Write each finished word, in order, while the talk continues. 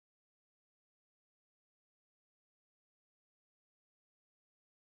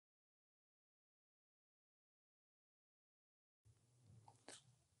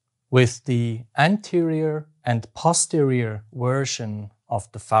With the anterior and posterior version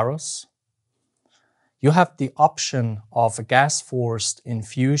of the Faros, you have the option of a gas-forced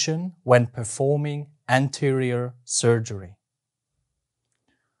infusion when performing anterior surgery.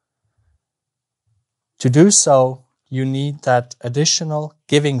 To do so, you need that additional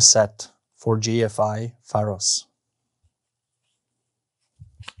giving set for GFI Faros.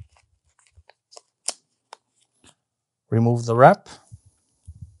 Remove the wrap.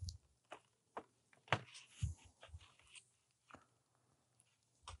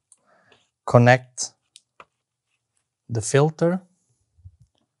 Connect the filter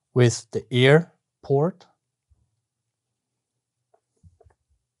with the ear port.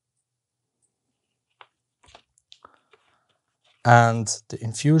 And the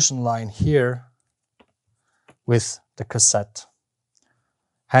infusion line here with the cassette.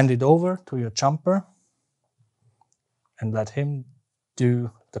 Hand it over to your jumper and let him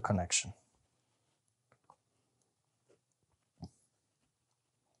do the connection.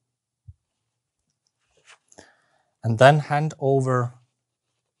 And then hand over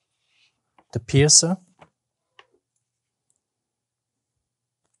the piercer.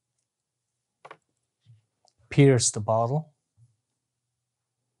 Pierce the bottle.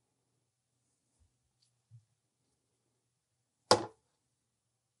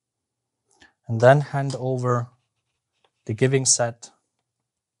 And then hand over the giving set.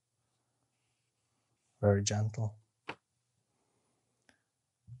 Very gentle.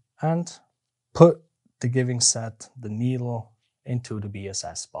 And put the giving set, the needle, into the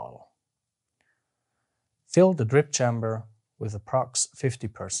BSS bottle. Fill the drip chamber with approx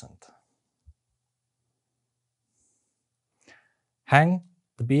 50%. Hang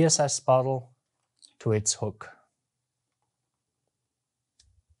the BSS bottle to its hook.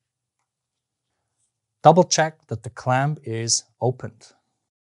 Double check that the clamp is opened.